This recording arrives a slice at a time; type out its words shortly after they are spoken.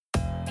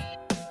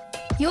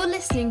You're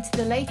listening to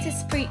the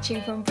latest preaching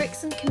from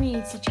Brixham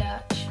Community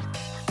Church.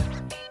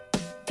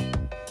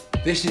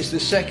 This is the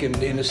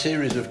second in a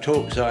series of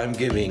talks I am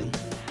giving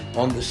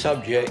on the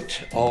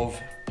subject of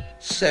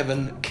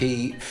 7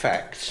 key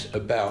facts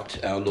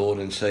about our Lord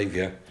and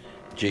Saviour,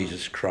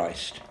 Jesus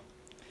Christ.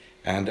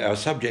 And our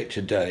subject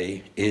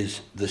today is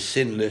the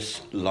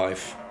sinless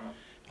life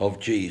of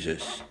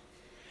Jesus.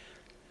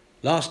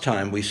 Last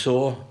time we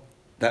saw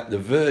that the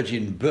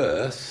virgin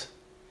birth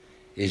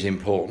is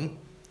important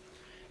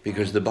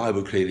because the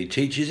Bible clearly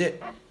teaches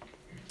it,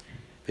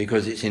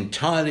 because it's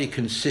entirely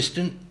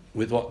consistent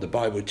with what the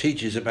Bible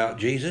teaches about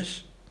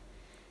Jesus,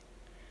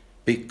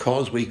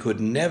 because we could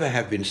never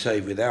have been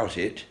saved without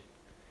it,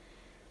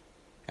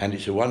 and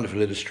it's a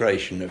wonderful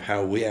illustration of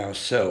how we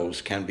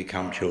ourselves can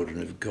become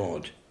children of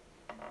God.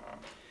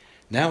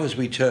 Now as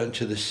we turn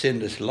to the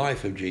sinless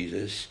life of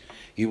Jesus,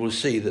 you will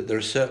see that there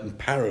are certain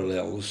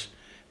parallels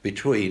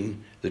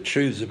between the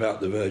truths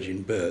about the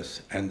virgin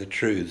birth and the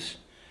truths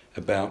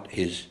about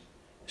his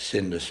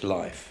sinless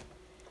life.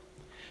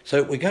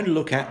 So we're going to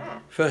look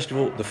at, first of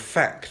all, the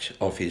fact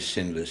of his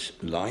sinless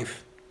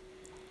life,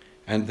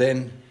 and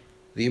then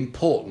the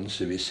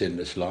importance of his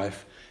sinless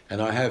life.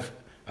 And I have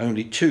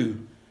only 2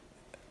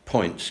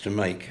 points to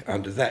make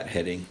under that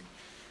heading: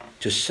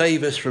 to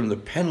save us from the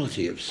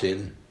penalty of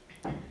sin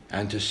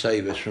and to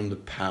save us from the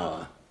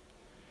power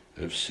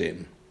of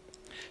sin.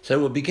 So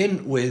we'll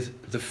begin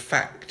with the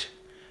fact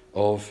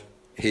of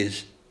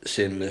his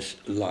sinless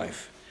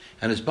life.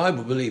 And as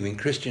Bible-believing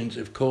Christians,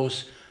 of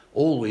course,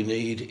 all we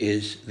need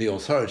is the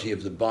authority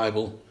of the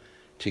Bible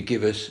to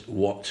give us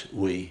what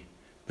we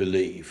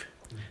believe.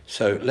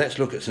 So let's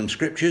look at some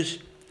scriptures,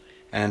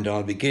 and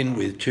I'll begin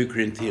with 2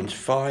 Corinthians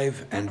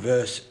 5 and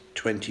verse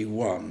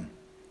 21.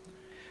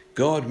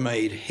 God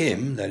made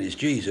him, that is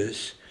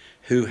Jesus,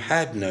 who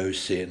had no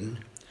sin,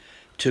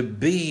 to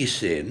be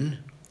sin,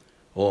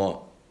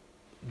 or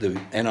the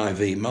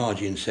NIV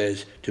margin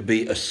says to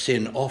be a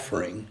sin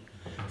offering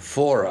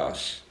for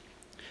us,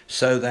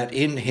 so that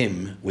in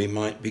him we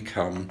might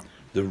become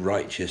the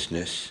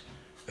righteousness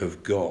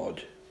of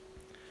God.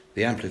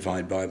 The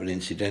Amplified Bible,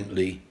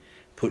 incidentally,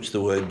 puts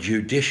the word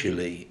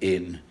judicially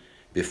in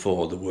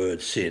before the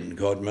word sin.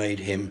 God made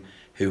him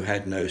who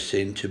had no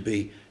sin to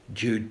be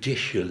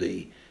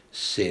judicially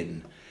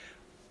sin.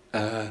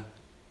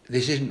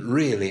 This isn't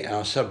really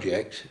our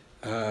subject,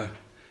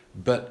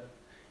 but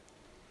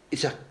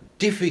it's a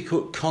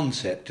difficult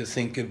concept to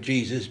think of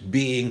Jesus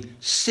being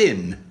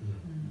sin.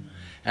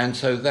 And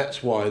so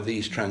that's why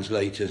these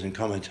translators and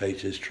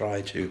commentators try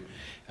to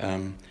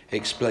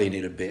explain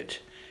it a bit.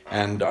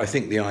 And I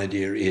think the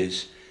idea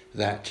is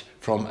that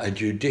from a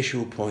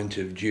judicial point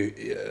of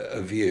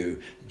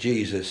view,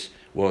 Jesus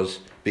was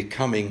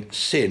becoming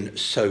sin,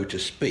 so to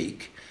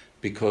speak,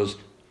 because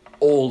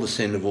all the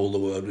sin of all the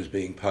world was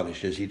being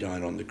punished as he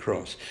died on the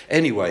cross.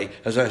 Anyway,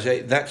 as I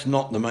say, that's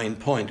not the main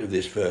point of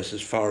this verse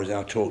as far as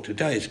our talk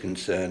today is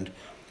concerned.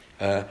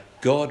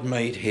 God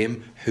made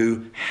him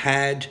who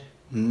had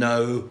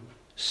no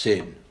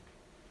sin.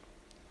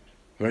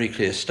 Very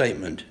clear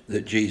statement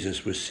that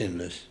Jesus was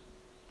sinless.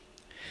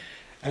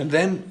 And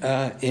then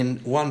in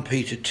 1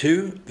 Peter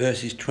 2,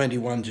 verses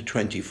 21 to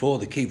 24,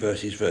 the key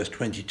verse is verse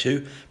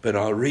 22, but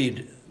I'll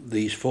read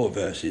these 4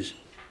 verses.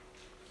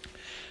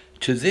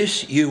 To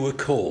this you were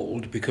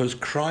called, because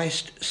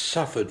Christ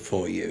suffered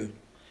for you,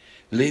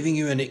 leaving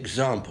you an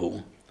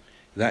example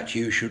that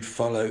you should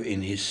follow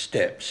in his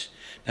steps.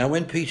 Now,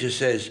 when Peter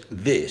says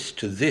this,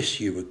 to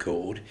this you were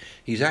called,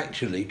 he's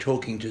actually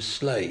talking to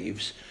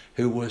slaves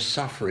who were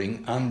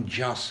suffering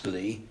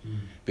unjustly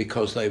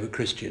because they were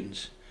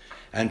Christians.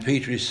 And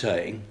Peter is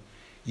saying,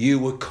 you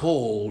were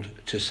called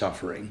to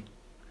suffering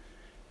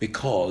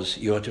because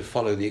you are to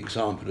follow the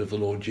example of the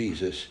Lord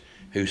Jesus,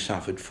 who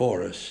suffered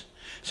for us.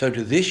 So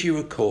to this you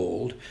were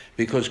called,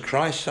 because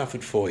Christ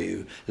suffered for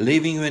you,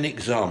 leaving you an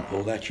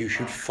example that you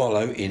should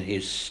follow in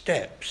his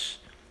steps.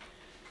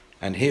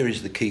 And here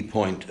is the key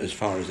point as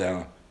far as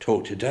our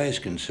talk today is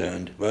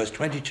concerned. Verse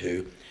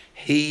 22,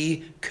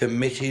 he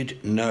committed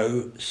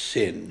no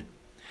sin,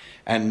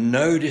 and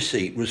no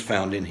deceit was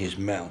found in his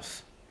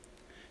mouth.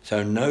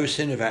 So no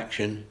sin of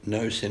action,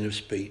 no sin of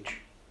speech.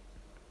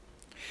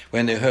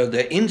 When they heard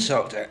their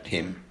insult at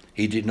him,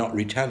 he did not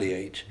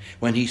retaliate.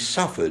 When he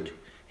suffered,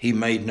 he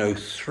made no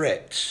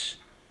threats.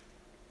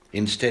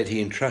 Instead,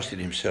 he entrusted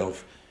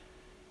himself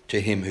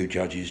to him who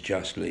judges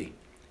justly.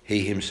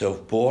 He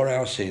himself bore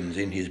our sins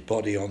in his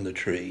body on the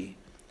tree.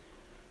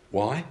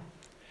 Why?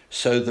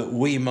 So that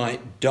we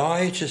might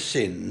die to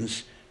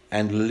sins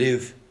and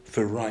live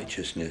for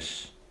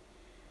righteousness.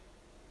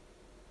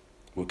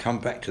 We'll come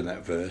back to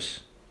that verse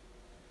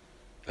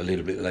a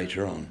little bit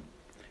later on.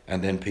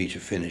 And then Peter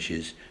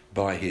finishes,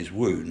 by his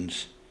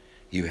wounds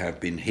you have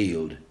been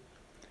healed.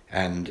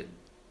 And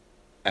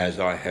as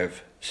I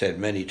have said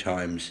many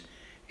times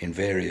in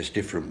various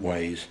different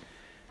ways,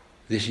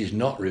 this is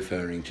not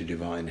referring to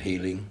divine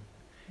healing.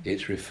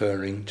 It's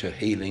referring to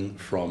healing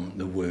from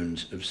the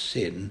wounds of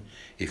sin,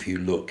 if you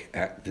look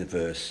at the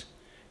verse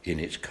in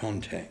its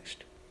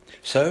context.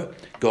 So,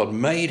 God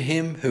made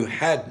him who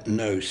had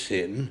no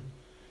sin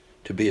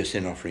to be a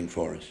sin offering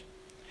for us.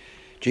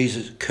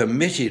 Jesus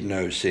committed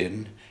no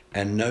sin,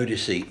 and no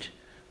deceit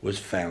was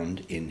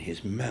found in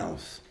his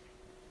mouth.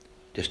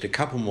 Just a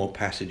couple more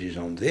passages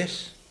on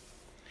this.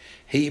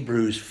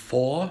 Hebrews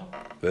 4,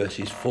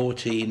 verses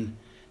 14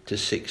 to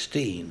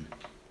 16.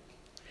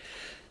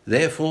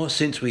 Therefore,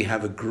 since we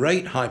have a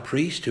great high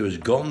priest who has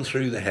gone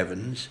through the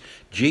heavens,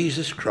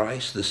 Jesus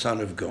Christ, the Son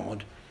of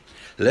God,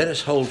 let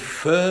us hold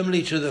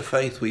firmly to the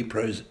faith we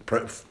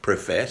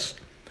profess,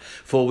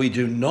 for we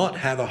do not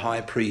have a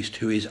high priest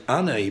who is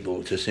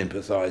unable to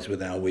sympathize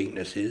with our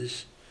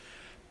weaknesses,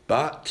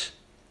 but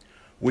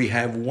we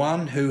have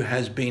one who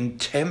has been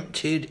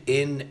tempted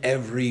in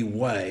every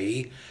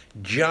way,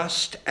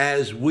 just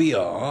as we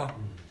are,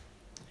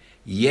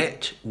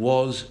 yet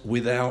was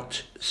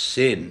without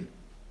sin.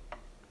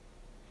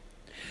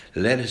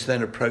 Let us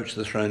then approach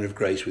the throne of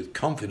grace with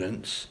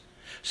confidence,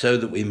 so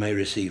that we may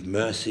receive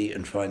mercy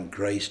and find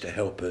grace to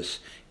help us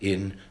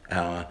in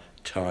our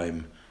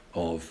time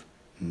of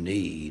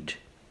need.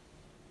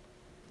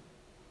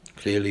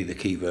 Clearly the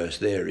key verse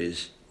there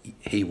is,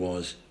 he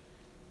was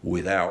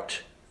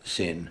without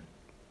sin.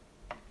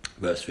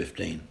 Verse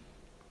 15.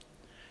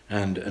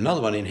 And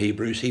another one in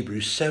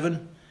Hebrews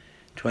 7,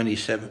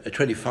 25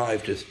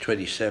 to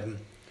 27.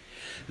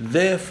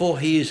 Therefore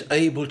he is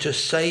able to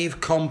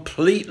save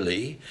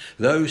completely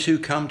those who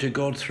come to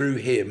God through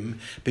him,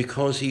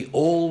 because he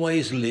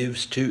always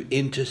lives to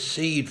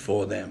intercede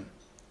for them.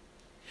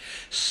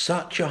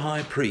 Such a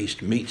high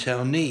priest meets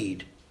our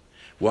need,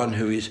 one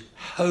who is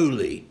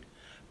holy,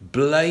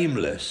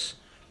 blameless,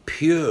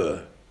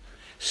 pure,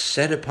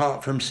 set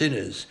apart from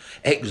sinners,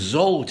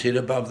 exalted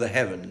above the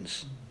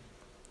heavens.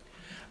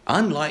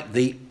 Unlike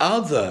the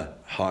other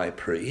high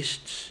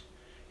priests,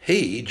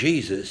 he,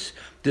 Jesus,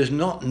 does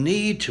not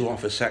need to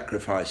offer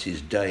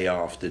sacrifices day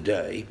after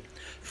day,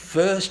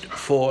 first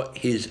for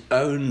his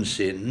own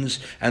sins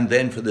and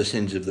then for the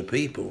sins of the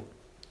people.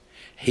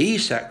 He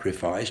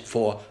sacrificed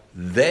for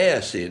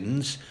their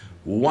sins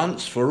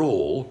once for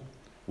all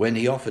when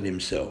he offered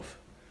himself.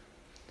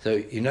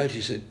 So you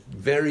notice a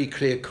very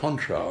clear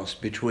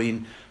contrast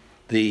between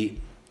the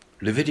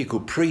Levitical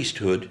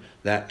priesthood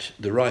that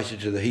the writer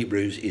to the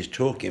Hebrews is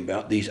talking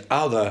about, these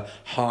other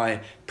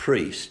high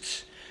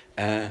priests,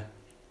 the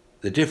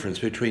difference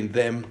between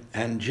them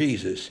and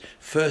Jesus.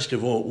 First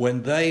of all,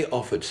 when they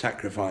offered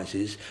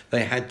sacrifices,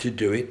 they had to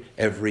do it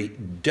every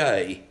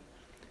day.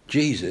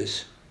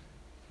 Jesus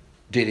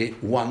did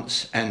it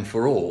once and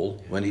for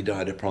all when he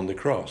died upon the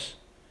cross.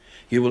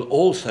 You will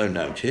also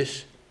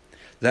notice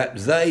that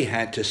they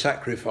had to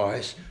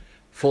sacrifice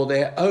for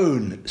their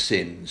own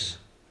sins.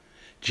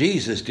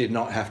 Jesus did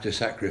not have to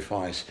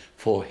sacrifice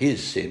for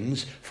his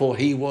sins, for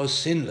he was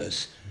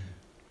sinless.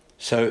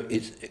 So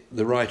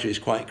the writer is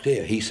quite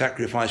clear. He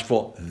sacrificed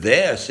for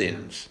their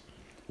sins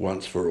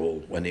once for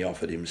all when he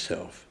offered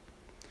himself.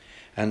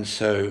 And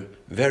so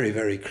very,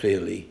 very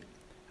clearly,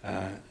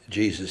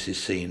 Jesus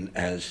is seen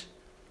as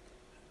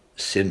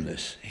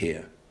sinless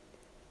here.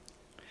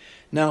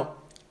 Now,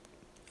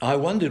 I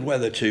wondered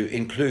whether to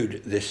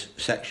include this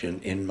section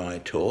in my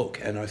talk,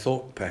 and I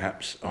thought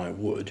perhaps I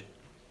would.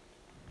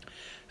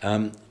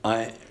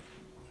 I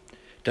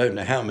don't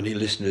know how many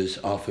listeners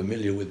are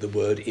familiar with the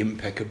word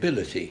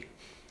impeccability,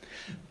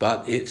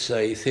 but it's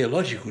a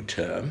theological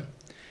term.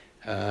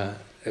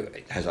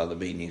 It has other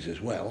meanings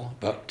as well,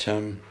 but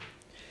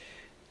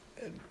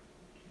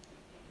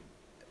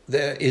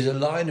there is a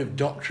line of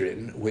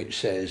doctrine which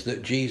says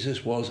that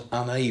Jesus was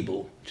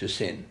unable to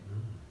sin.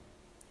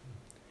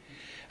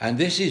 And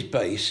this is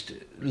based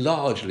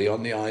largely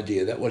on the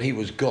idea that, well, he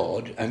was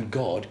God and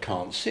God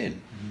can't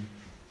sin.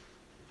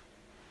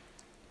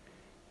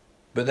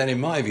 But then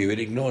in my view, it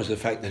ignores the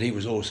fact that he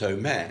was also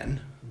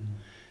man,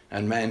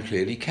 and man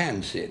clearly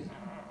can sin.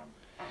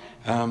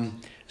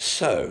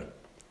 So,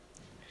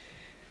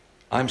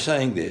 I'm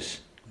saying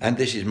this, and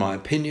this is my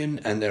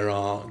opinion, and there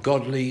are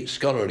godly,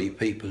 scholarly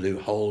people who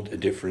hold a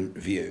different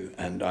view,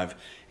 and I've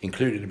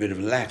included a bit of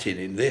Latin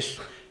in this,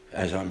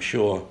 as I'm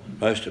sure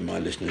most of my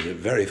listeners are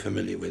very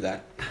familiar with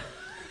that,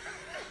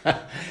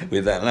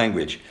 with that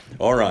language.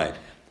 All right,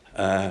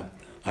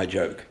 I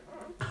joke.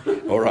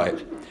 All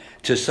right.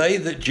 To say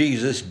that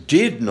Jesus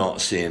did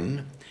not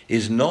sin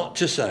is not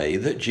to say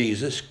that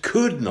Jesus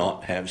could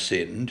not have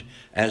sinned,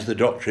 as the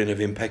doctrine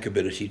of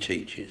impeccability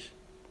teaches.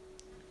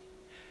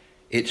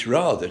 It's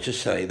rather to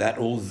say that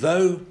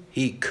although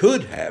he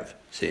could have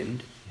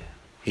sinned,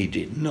 he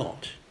did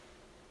not.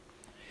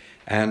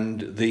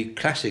 And the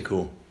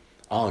classical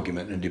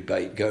argument and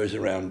debate goes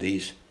around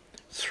these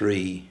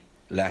three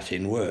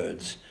Latin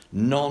words: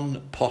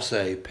 non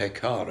posse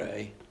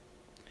peccare,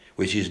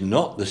 which is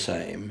not the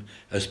same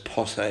as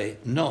posse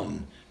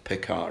non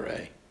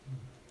peccare.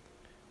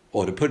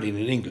 Or to put it in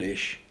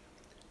English,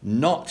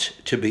 not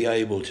to be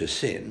able to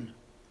sin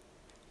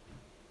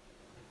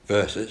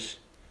versus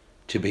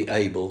to be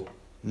able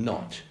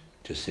not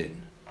to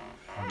sin.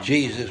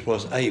 Jesus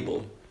was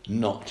able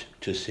not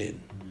to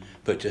sin.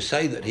 But to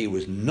say that he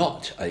was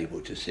not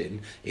able to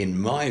sin, in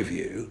my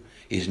view,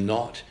 is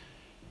not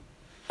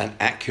an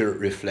accurate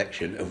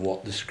reflection of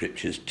what the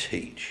scriptures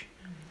teach.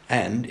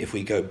 And if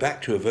we go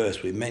back to a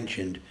verse we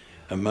mentioned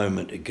a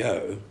moment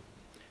ago,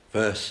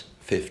 verse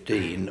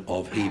 15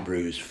 of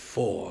Hebrews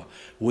 4,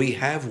 we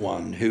have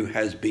one who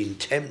has been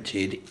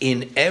tempted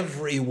in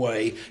every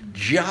way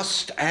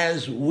just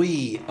as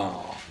we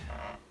are.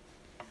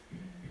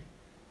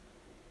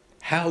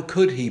 How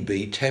could he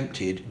be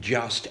tempted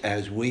just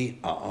as we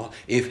are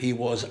if he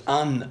was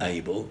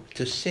unable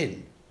to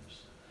sin?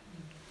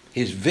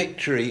 His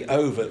victory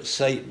over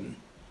Satan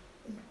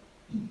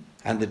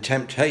and the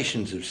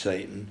temptations of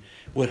Satan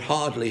would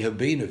hardly have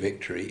been a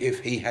victory if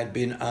he had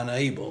been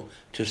unable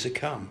to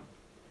succumb.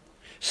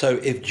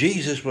 So if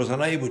Jesus was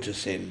unable to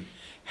sin,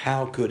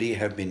 how could he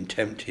have been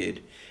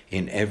tempted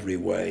in every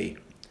way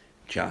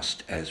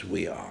just as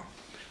we are?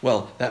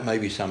 Well, that may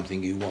be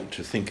something you want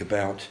to think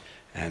about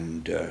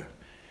and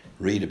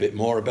read a bit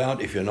more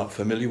about if you're not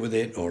familiar with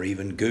it, or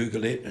even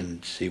Google it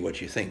and see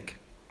what you think.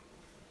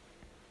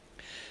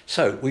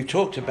 So we've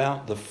talked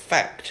about the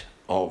fact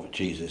of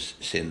Jesus'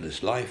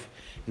 sinless life.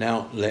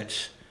 Now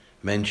let's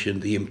mention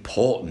the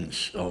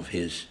importance of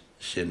his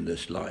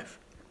sinless life.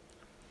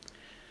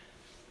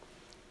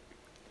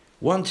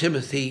 1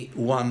 Timothy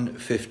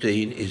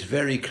 1:15 is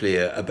very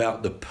clear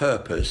about the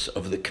purpose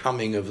of the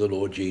coming of the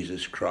Lord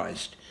Jesus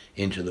Christ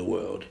into the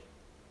world.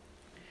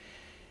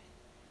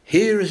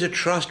 Here is a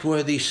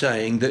trustworthy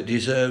saying that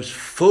deserves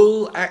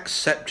full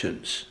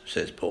acceptance,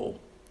 says Paul.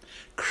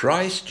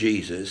 Christ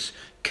Jesus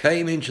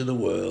came into the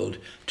world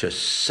to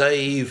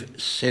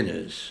save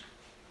sinners,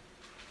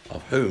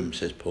 of whom,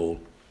 says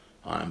Paul,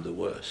 I am the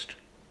worst.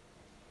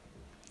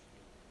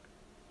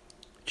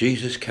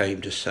 Jesus came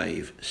to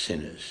save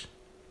sinners.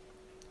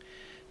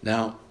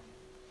 Now,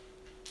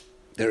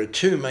 there are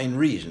two main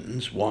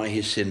reasons why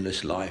his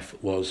sinless life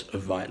was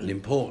of vital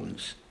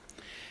importance.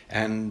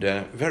 And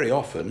very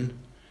often,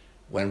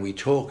 when we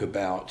talk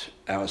about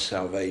our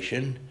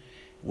salvation,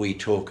 we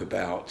talk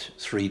about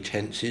three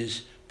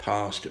tenses: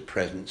 past,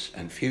 present,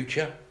 and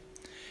future.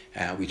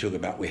 We talk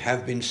about we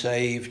have been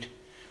saved,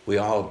 we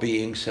are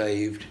being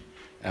saved,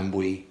 and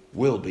we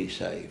will be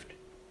saved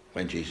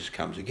when Jesus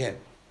comes again.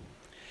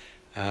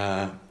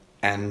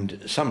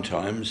 And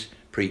sometimes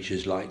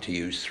preachers like to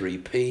use 3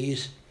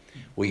 Ps.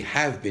 We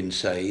have been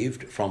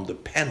saved from the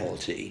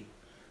penalty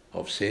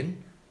of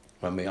sin.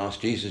 When we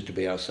asked Jesus to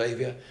be our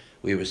saviour,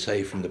 we were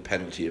saved from the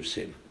penalty of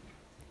sin,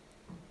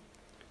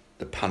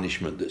 the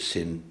punishment that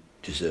sin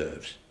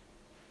deserves.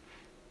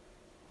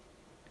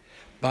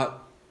 But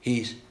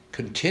he's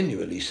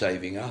continually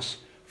saving us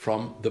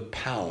from the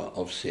power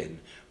of sin.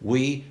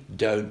 We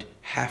don't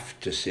have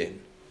to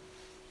sin.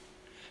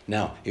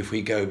 Now, if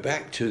we go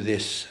back to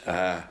this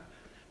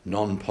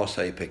non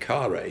posse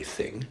peccare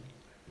thing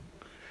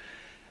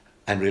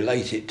and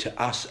relate it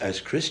to us as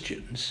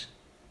Christians,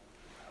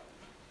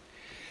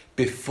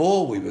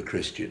 before we were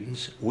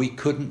Christians, we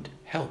couldn't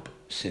help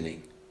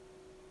sinning.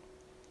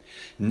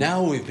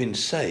 Now we've been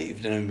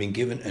saved and have been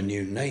given a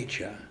new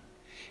nature,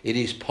 it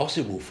is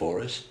possible for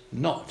us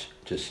not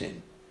to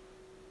sin.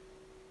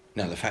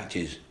 Now the fact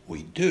is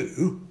we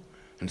do,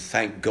 and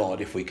thank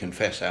God if we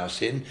confess our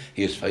sin,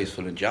 he is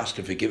faithful and just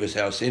to forgive us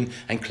our sin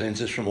and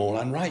cleanse us from all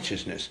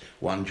unrighteousness,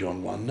 1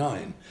 John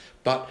 1:9.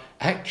 But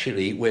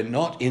actually we're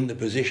not in the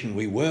position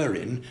we were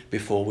in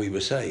before we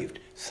were saved,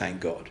 thank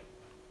God.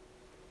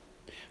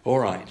 All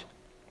right.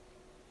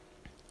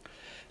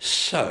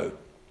 So,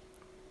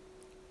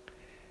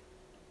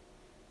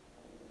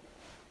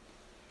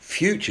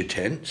 future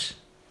tense,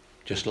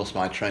 just lost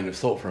my train of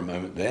thought for a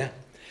moment there.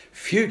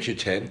 Future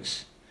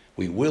tense,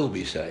 we will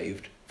be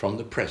saved from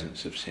the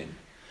presence of sin.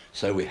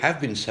 So we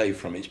have been saved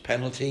from its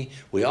penalty,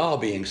 we are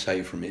being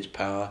saved from its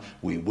power,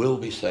 we will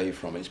be saved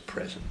from its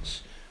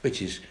presence,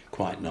 which is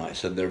quite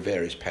nice. And there are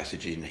various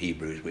passages in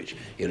Hebrews which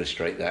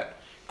illustrate that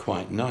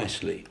quite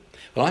nicely.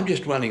 Well, I'm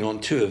just running on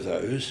 2 of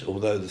those,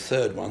 although the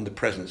third one, the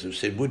presence of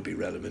sin, would be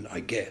relevant, I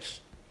guess.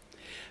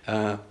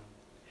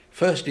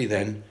 Firstly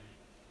then,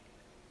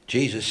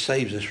 Jesus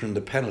saves us from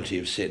the penalty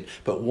of sin.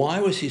 But why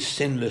was his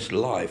sinless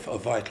life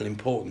of vital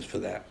importance for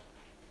that?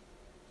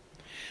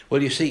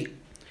 Well, you see,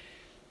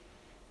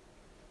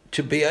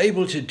 to be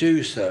able to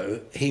do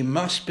so, he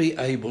must be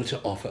able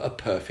to offer a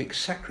perfect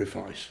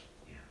sacrifice.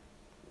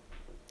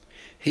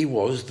 He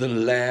was the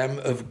Lamb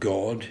of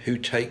God who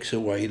takes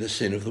away the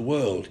sin of the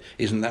world.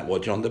 Isn't that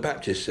what John the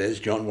Baptist says,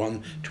 John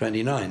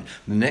 1:29?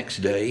 The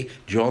next day,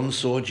 John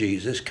saw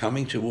Jesus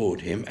coming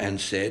toward him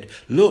and said,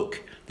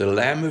 "Look, the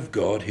Lamb of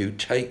God who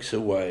takes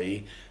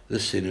away the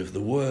sin of the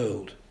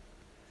world."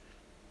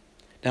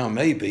 Now,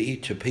 maybe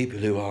to people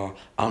who are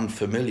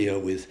unfamiliar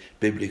with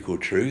biblical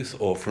truth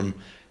or from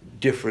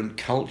different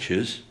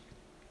cultures,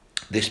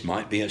 this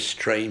might be a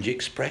strange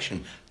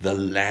expression. The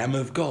Lamb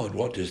of God,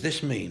 what does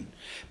this mean?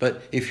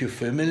 But if you're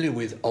familiar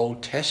with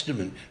Old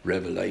Testament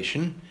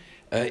revelation,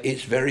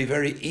 it's very,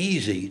 very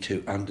easy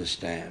to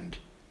understand.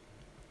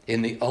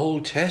 In the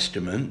Old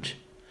Testament,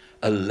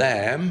 a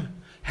lamb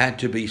had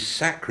to be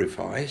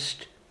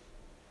sacrificed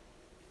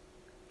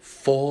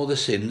for the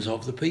sins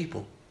of the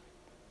people.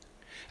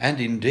 And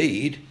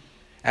indeed,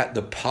 at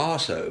the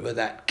Passover,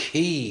 that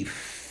key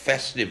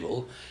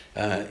festival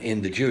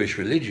in the Jewish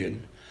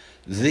religion,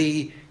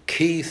 The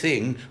key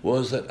thing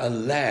was that a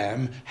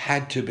lamb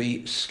had to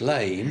be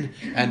slain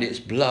and its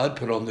blood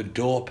put on the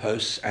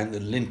doorposts and the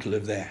lintel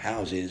of their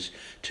houses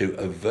to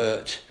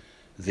avert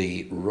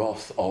the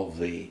wrath of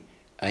the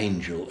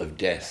angel of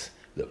death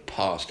that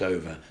passed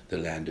over the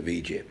land of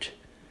Egypt.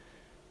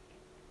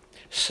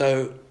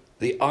 So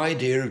the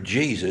idea of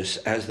Jesus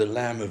as the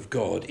Lamb of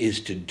God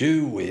is to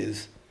do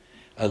with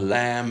a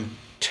lamb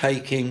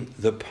taking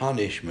the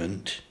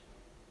punishment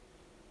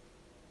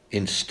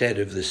instead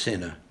of the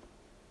sinner.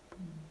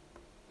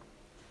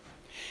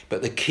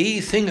 But the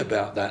key thing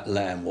about that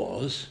lamb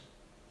was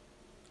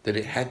that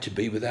it had to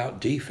be without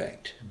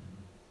defect.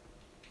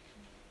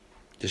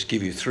 Just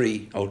give you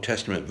 3 Old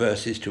Testament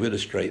verses to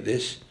illustrate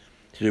this,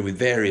 to do with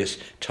various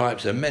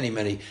types. There are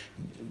many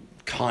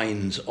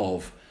kinds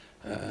of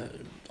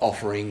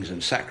offerings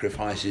and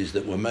sacrifices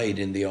that were made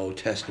in the Old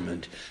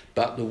Testament.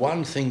 But the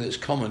one thing that's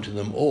common to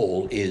them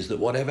all is that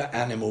whatever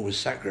animal was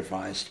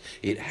sacrificed,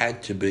 it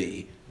had to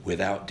be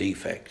without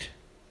defect.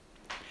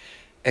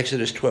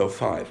 Exodus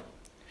 12:5.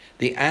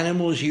 The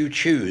animals you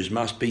choose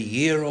must be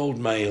year-old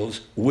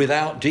males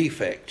without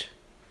defect,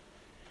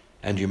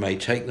 and you may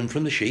take them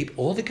from the sheep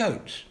or the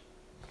goats.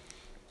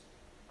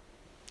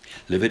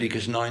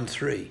 Leviticus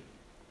 9:3.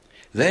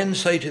 Then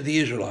say to the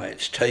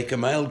Israelites, take a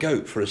male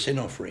goat for a sin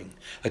offering,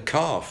 a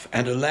calf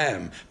and a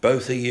lamb,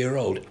 both a year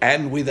old,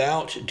 and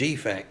without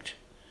defect,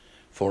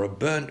 for a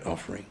burnt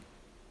offering.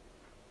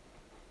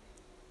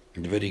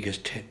 Leviticus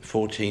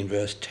 14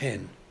 verse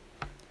 10.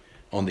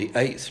 On the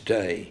 8th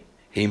day,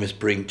 he must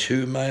bring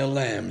 2 male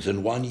lambs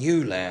and 1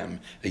 ewe lamb,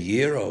 a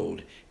year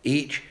old,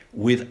 each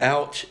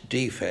without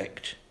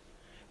defect,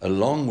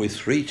 along with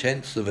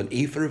 3/10 of an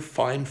ephah of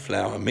fine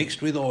flour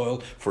mixed with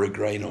oil for a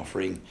grain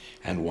offering,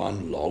 and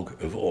 1 log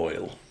of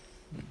oil.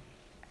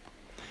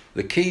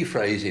 The key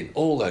phrase in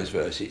all those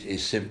verses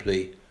is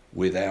simply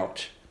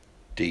without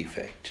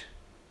defect.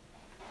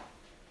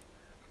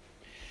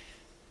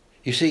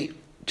 You see,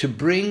 to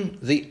bring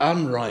the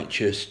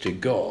unrighteous to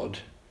God,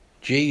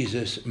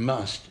 Jesus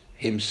must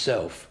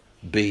himself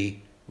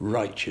be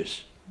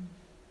righteous.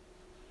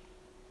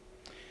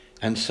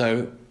 And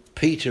so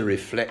Peter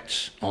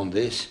reflects on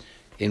this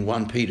in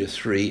 1 Peter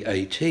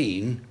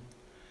 3:18,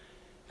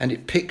 and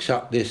it picks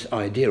up this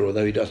idea,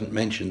 although he doesn't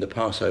mention the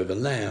Passover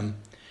lamb,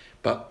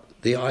 but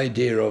the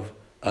idea of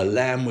a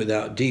lamb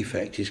without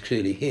defect is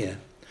clearly here.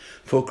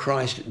 For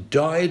Christ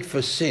died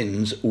for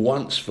sins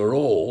once for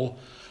all,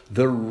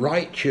 the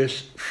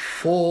righteous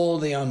for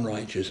the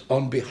unrighteous,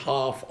 on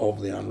behalf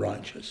of the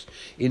unrighteous,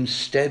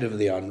 instead of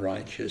the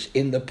unrighteous,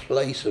 in the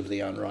place of the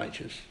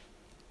unrighteous,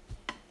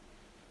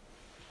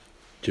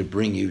 to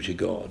bring you to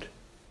God.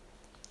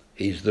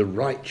 He's the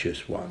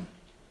righteous one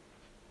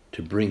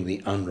to bring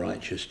the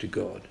unrighteous to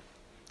God.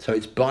 So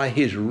it's by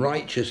his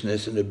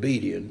righteousness and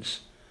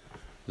obedience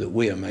that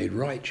we are made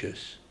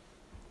righteous.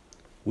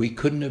 We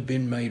couldn't have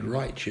been made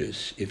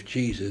righteous if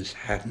Jesus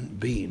hadn't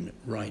been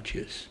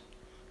righteous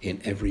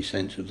in every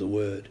sense of the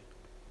word.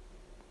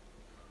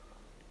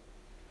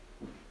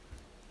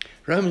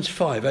 Romans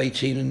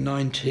 5:18 and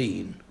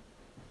 19.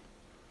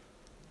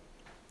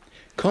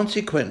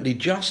 Consequently,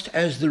 just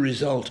as the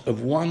result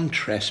of one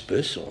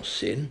trespass or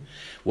sin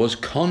was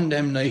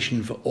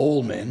condemnation for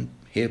all men,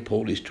 here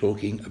Paul is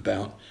talking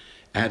about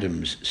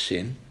Adam's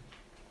sin.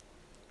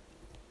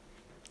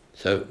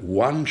 So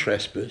one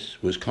trespass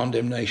was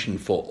condemnation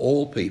for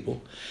all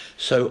people.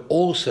 So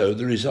also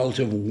the result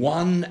of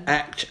one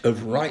act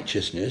of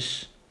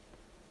righteousness,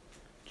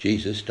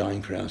 Jesus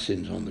dying for our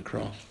sins on the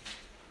cross,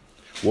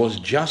 was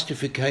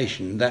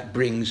justification that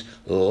brings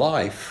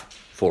life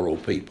for all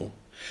people.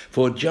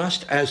 For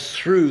just as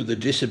through the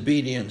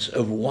disobedience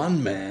of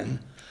one man,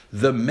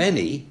 the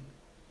many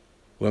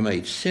were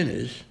made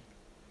sinners,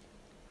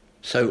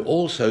 so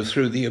also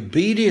through the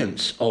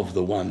obedience of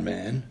the one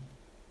man,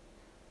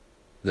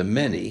 the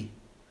many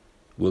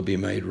will be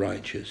made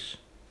righteous.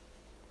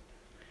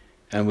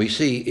 And we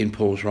see in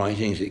Paul's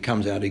writings, it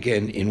comes out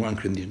again in 1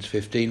 Corinthians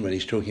 15 when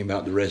he's talking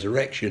about the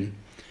resurrection,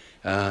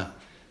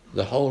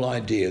 the whole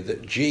idea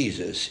that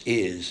Jesus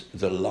is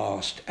the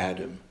last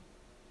Adam.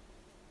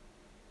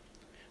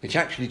 Which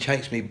actually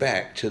takes me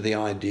back to the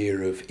idea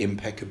of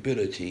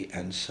impeccability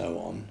and so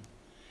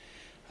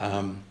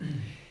on.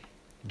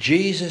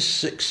 Jesus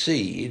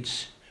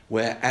succeeds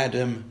where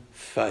Adam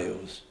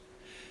fails.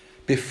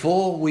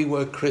 Before we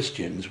were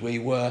Christians, we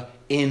were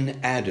in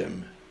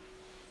Adam.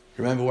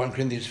 Remember 1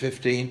 Corinthians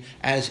 15?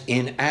 As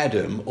in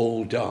Adam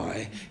all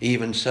die,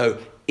 even so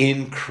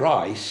in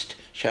Christ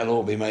shall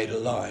all be made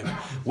alive.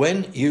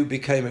 When you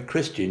became a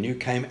Christian, you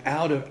came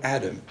out of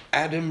Adam.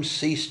 Adam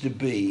ceased to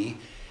be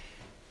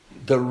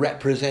the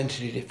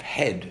representative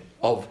head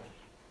of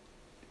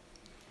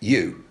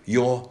you.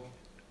 You're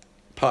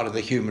part of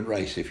the human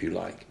race, if you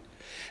like.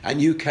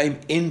 And you came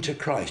into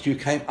Christ. You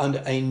came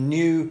under a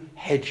new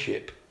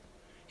headship.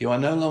 You are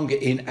no longer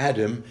in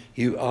Adam,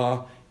 you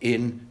are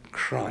in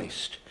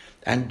Christ.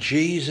 And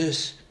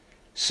Jesus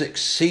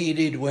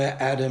succeeded where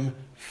Adam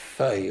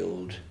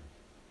failed.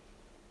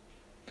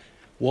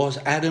 Was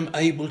Adam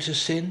able to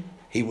sin?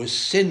 He was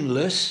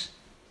sinless,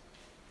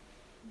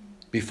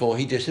 before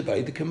he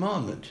disobeyed the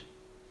commandment.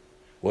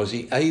 Was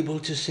he able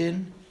to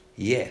sin?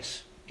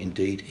 Yes,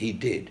 indeed he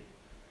did.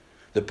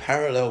 The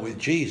parallel with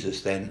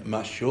Jesus then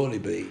must surely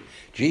be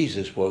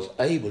Jesus was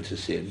able to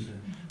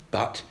sin,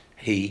 but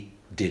he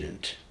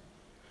didn't.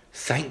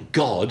 Thank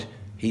God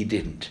he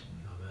didn't.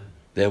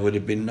 There would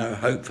have been no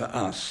hope for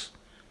us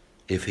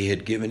if he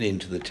had given in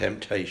to the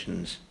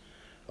temptations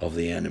of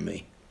the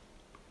enemy.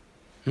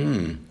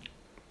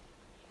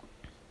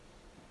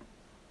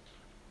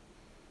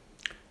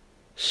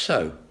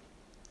 So,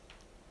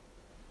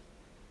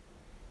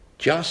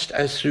 just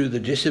as through the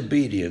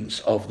disobedience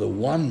of the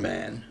one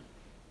man,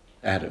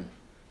 Adam,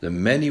 the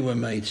many were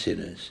made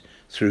sinners,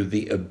 through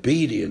the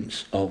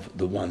obedience of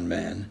the one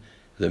man,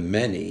 the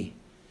many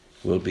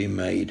will be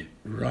made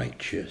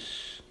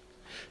righteous.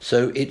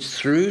 So it's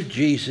through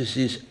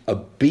Jesus'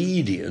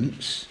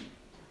 obedience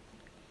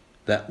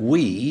that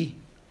we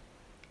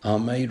are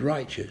made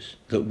righteous,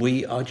 that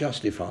we are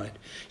justified.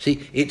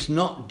 See, it's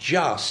not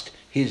just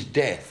his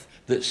death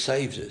that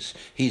saves us.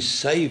 He's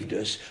saved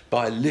us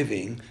by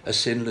living a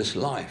sinless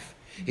life.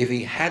 If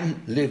he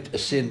hadn't lived a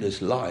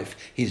sinless life,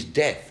 his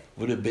death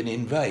would have been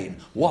in vain.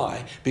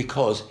 Why?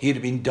 Because he'd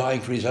have been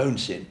dying for his own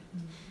sin.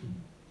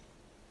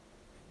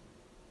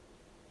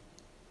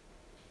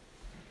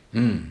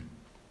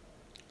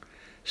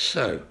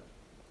 So,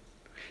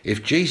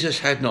 if Jesus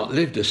had not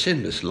lived a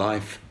sinless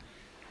life,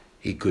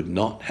 he could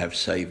not have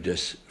saved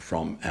us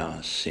from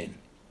our sin.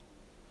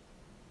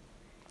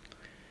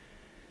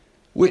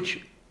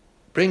 Which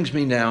brings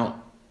me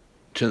now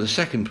to the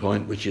second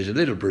point, which is a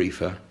little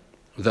briefer,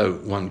 though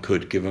one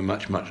could give a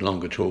much, much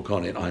longer talk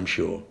on it, I'm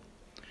sure.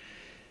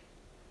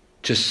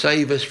 To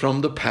save us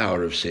from the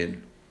power of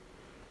sin.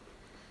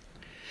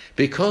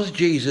 Because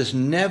Jesus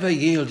never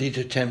yielded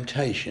to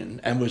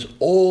temptation and was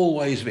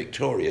always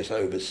victorious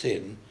over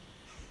sin,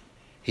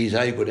 he's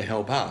able to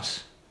help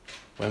us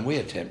when we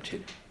are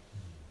tempted.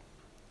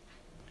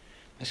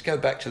 Let's go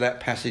back to that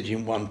passage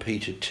in 1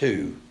 Peter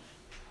 2.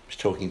 I was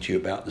talking to you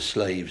about the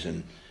slaves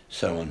and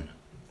so on.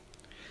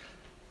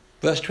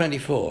 Verse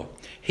 24,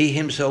 he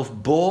himself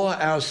bore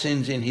our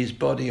sins in his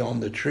body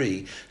on the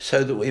tree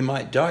so that we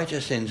might die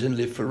to sins and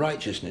live for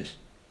righteousness.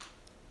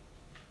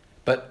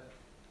 But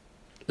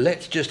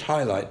let's just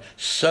highlight,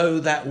 so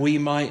that we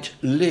might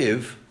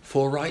live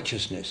for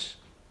righteousness.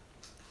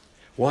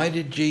 Why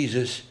did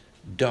Jesus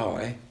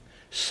die?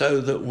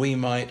 So that we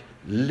might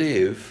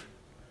live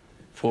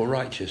for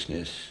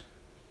righteousness.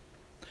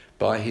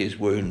 By his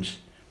wounds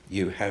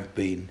you have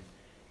been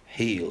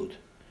healed.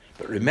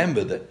 But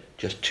remember that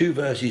just 2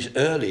 verses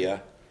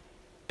earlier,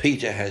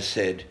 Peter has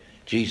said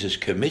Jesus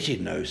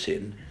committed no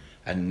sin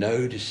and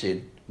no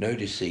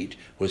deceit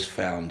was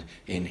found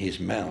in his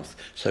mouth.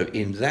 So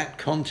in that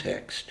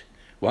context,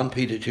 1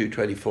 Peter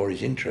 2:24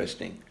 is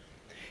interesting.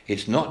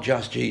 It's not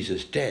just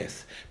Jesus'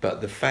 death, but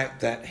the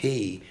fact that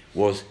he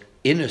was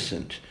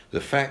innocent,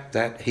 the fact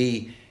that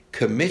he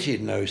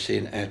committed no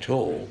sin at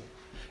all,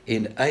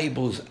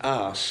 enables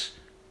us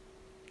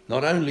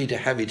not only to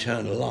have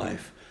eternal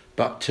life,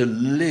 but to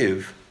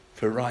live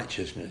for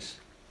righteousness.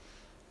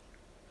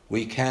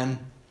 We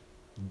can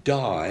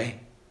die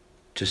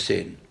to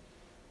sin.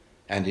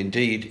 And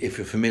indeed, if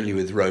you're familiar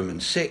with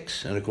Romans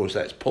 6, and of course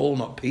that's Paul,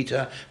 not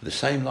Peter, the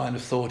same line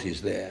of thought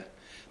is there,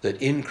 that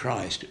in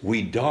Christ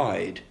we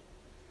died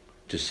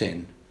to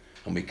sin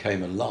and we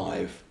came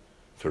alive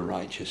for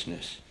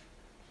righteousness.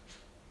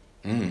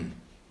 And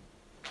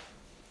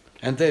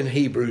then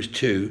Hebrews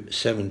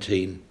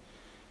 2:17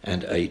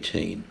 and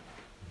 18.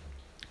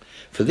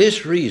 For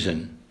this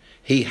reason,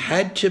 he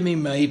had to be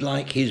made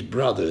like his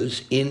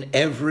brothers in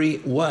every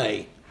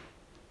way.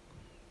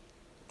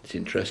 It's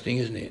interesting,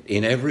 isn't it?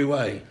 In every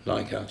way,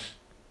 like us.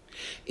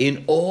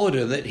 In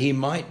order that he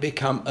might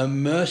become a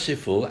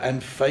merciful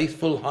and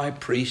faithful high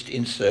priest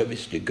in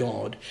service to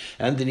God,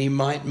 and that he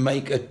might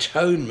make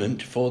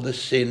atonement for the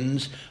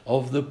sins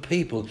of the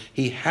people.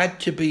 He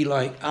had to be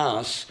like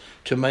us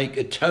to make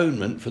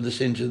atonement for the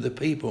sins of the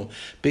people.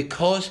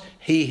 Because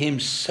he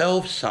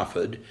himself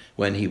suffered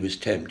when he was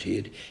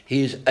tempted,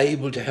 he is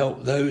able to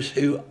help those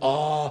who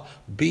are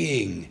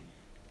being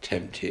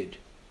tempted.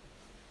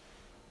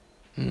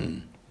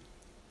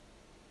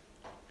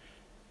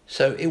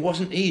 So it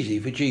wasn't easy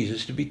for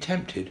Jesus to be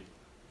tempted.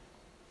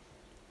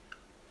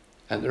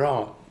 And there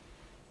are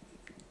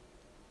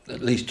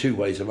at least 2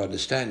 ways of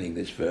understanding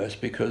this verse,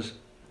 because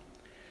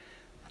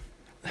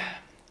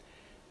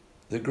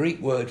the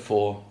Greek word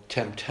for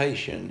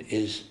temptation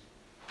is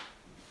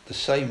the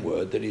same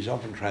word that is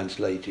often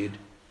translated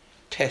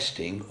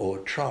testing or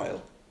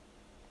trial.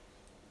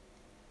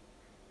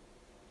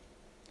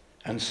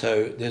 And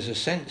so there's a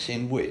sense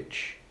in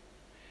which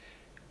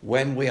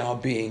when we are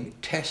being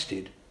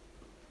tested,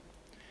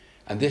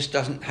 and this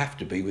doesn't have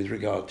to be with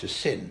regard to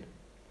sin.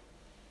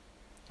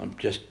 I'm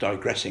just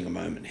digressing a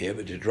moment here,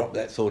 but to drop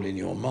that thought in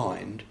your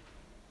mind,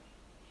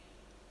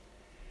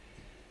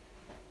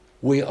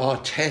 we are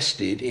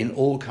tested in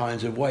all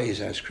kinds of ways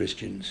as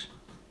Christians.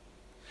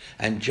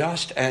 And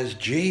just as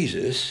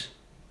Jesus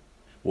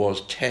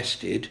was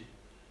tested,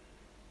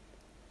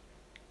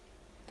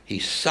 he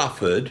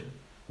suffered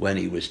when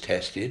he was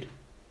tested.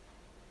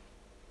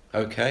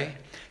 Okay?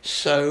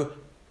 So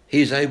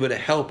he's able to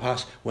help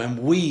us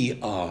when we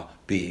are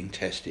being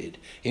tested.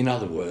 In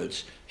other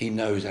words, he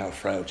knows our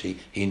frailty,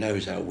 he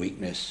knows our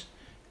weakness.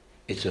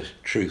 It's a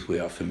truth we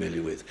are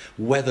familiar with.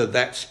 Whether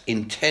that's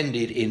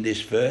intended in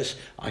this verse,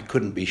 I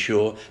couldn't be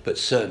sure, but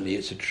certainly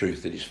it's a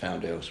truth that is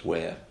found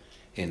elsewhere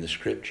in the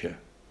scripture.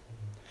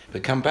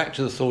 But come back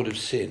to the thought of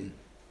sin.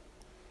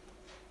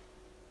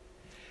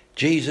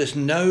 Jesus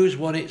knows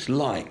what it's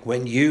like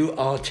when you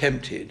are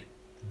tempted,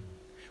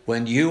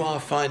 when you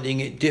are finding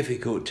it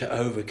difficult to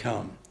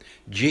overcome.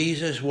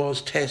 Jesus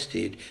was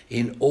tested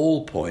in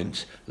all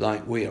points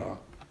like we are,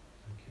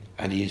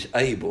 and he is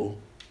able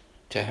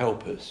to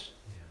help us.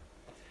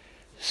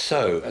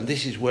 So, and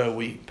this is where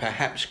we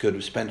perhaps could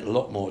have spent a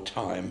lot more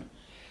time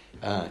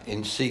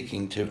in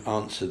seeking to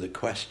answer the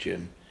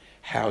question,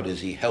 how does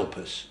he help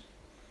us?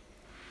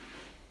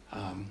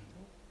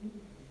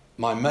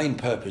 My main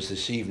purpose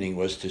this evening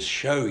was to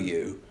show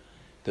you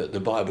that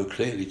the Bible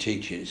clearly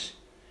teaches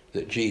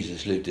that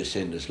Jesus lived a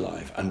sinless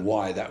life and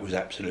why that was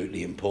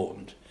absolutely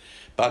important.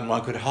 But I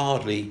could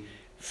hardly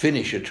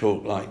finish a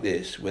talk like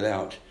this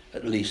without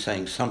at least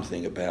saying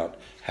something about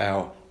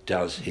how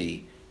does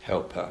he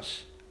help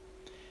us.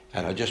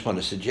 And I just want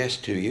to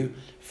suggest to you,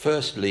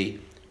 firstly,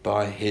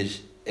 by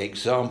his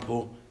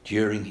example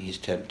during his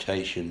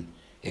temptation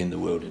in the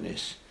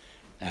wilderness.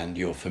 And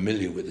you're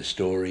familiar with the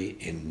story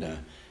in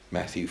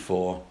Matthew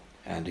 4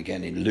 and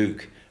again in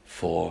Luke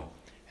 4.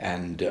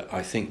 And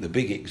I think the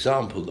big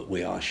example that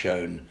we are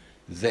shown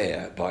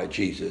there by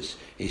Jesus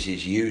is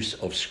his use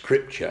of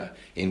scripture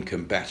in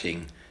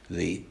combating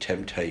the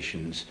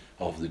temptations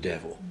of the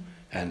devil.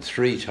 And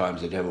 3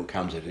 times the devil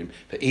comes at him.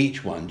 For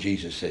each one,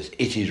 Jesus says,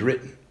 "It is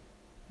written.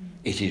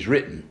 It is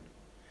written.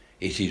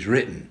 It is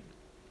written."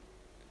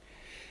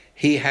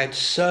 He had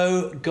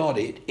so got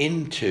it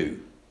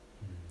into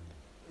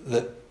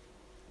the,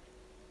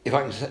 if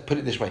I can put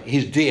it this way,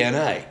 his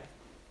DNA.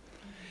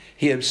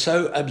 He had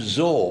so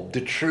absorbed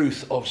the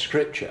truth of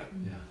Scripture.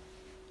 Yeah.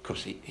 Of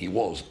course, he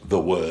was the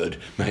Word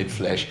made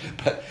flesh,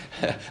 but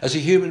as a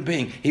human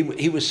being,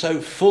 he was so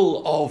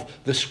full of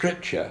the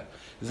Scripture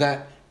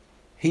that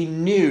he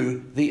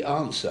knew the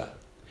answer.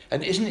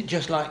 And isn't it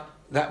just like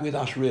that with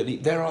us, really?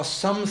 There are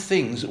some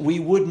things we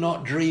would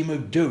not dream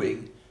of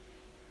doing.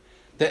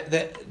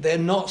 They're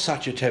not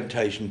such a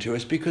temptation to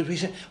us because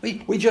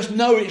we just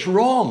know it's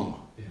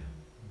wrong. Yeah.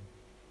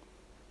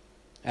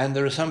 And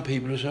there are some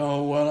people who say,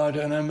 "Oh, well, I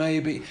don't know,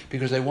 maybe,"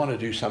 because they want to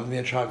do something,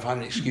 they try and find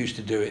an excuse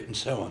to do it and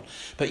so on.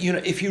 But,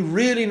 if you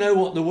really know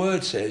what the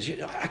Word says,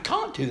 I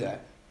can't do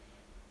that.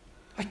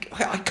 I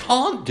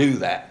can't do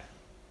that.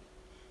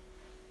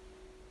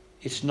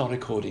 It's not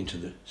according to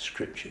the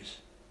Scriptures.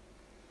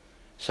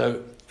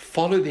 So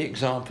follow the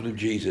example of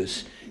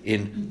Jesus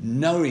in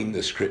knowing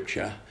the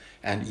Scripture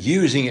and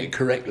using it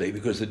correctly,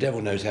 because the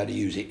devil knows how to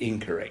use it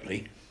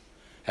incorrectly,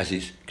 as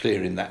is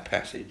clear in that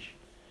passage.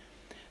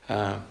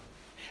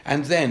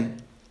 And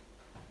then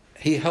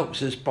he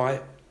helps us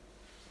by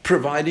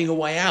providing a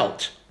way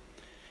out.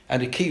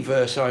 And a key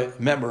verse I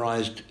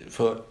memorised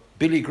for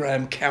Billy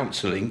Graham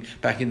counselling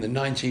back in the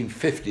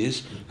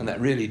 1950s, and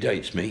that really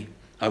dates me.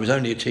 I was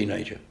only a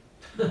teenager.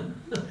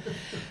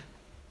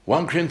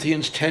 1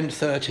 Corinthians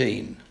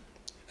 10:13.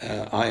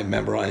 I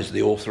memorised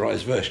the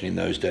authorised version in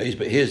those days,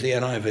 but here's the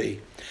NIV.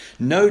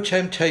 "No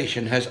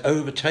temptation has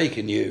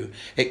overtaken you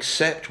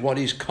except what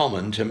is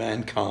common to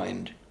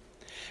mankind.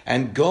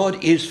 And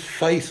God is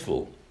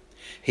faithful.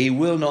 He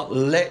will not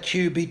let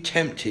you be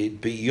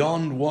tempted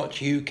beyond what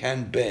you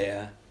can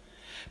bear.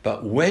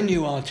 But when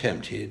you are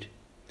tempted,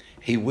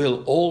 he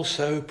will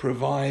also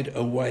provide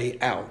a way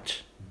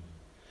out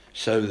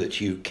so that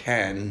you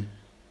can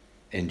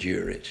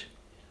endure it."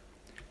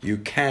 You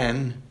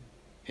can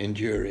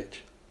endure it.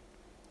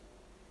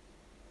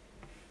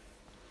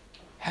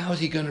 How is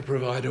he going to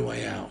provide a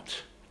way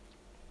out?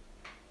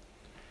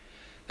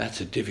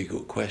 That's a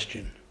difficult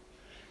question.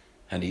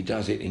 And he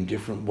does it in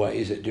different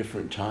ways at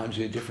different times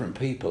with different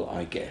people,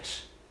 I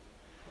guess.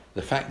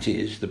 The fact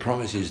is, the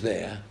promise is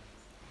there.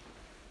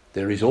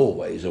 There is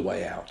always a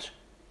way out.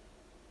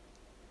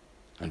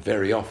 And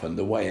very often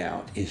the way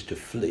out is to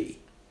flee.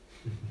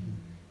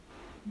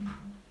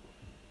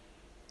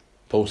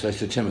 Paul says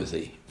to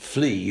Timothy,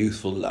 "Flee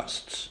youthful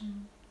lusts."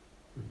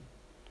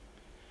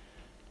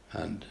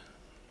 And,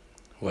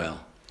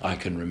 well, I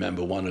can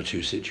remember 1 or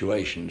 2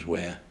 situations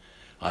where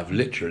I've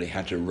literally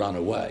had to run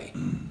away.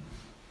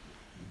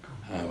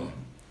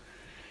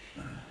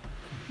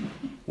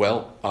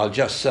 Well, I'll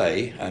just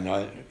say, and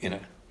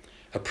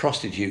a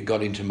prostitute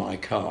got into my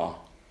car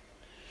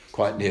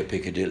quite near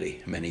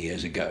Piccadilly many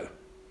years ago.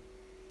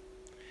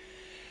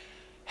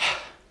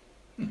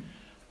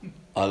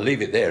 I'll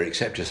leave it there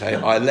except to say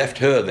I left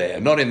her there,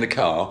 not in the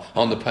car,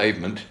 on the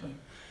pavement,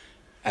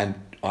 and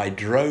I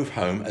drove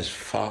home as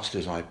fast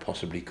as I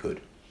possibly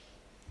could.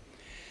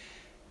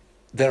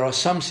 There are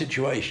some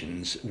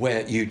situations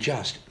where you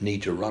just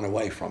need to run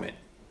away from it.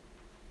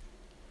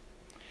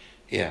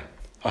 Yeah,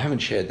 I haven't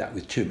shared that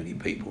with too many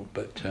people,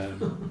 but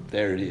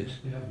there it is.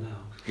 You have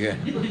now. Yeah,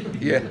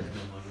 yeah.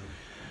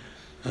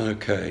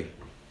 Okay.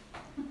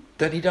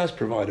 That he does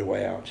provide a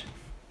way out.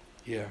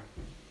 Yeah.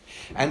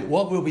 And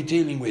what we'll be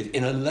dealing with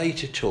in a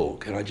later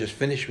talk, and I just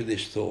finished with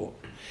this thought,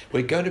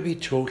 we're going to be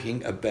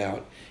talking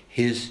about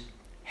his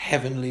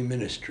heavenly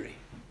ministry.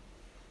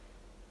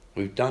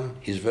 We've done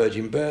his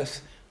virgin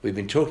birth. We've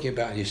been talking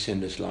about his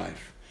sinless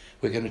life.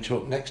 We're going to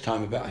talk next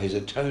time about his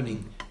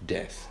atoning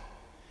death.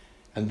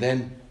 And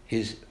then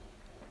his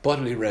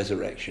bodily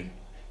resurrection,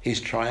 his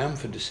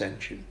triumphant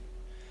ascension,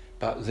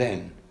 but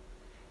then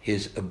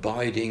his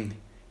abiding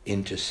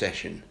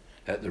intercession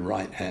at the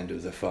right hand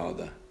of the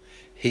Father.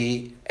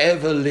 He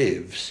ever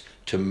lives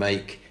to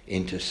make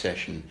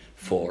intercession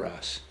for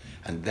us.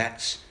 And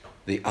that's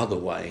the other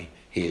way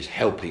he is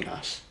helping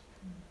us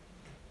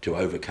to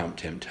overcome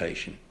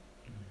temptation.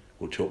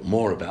 We'll talk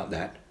more about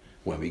that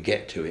when we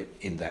get to it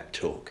in that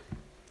talk.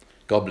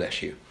 God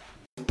bless you.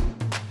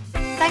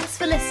 Thanks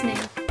for listening.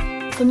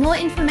 For more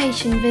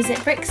information,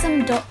 visit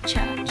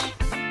brixham.church.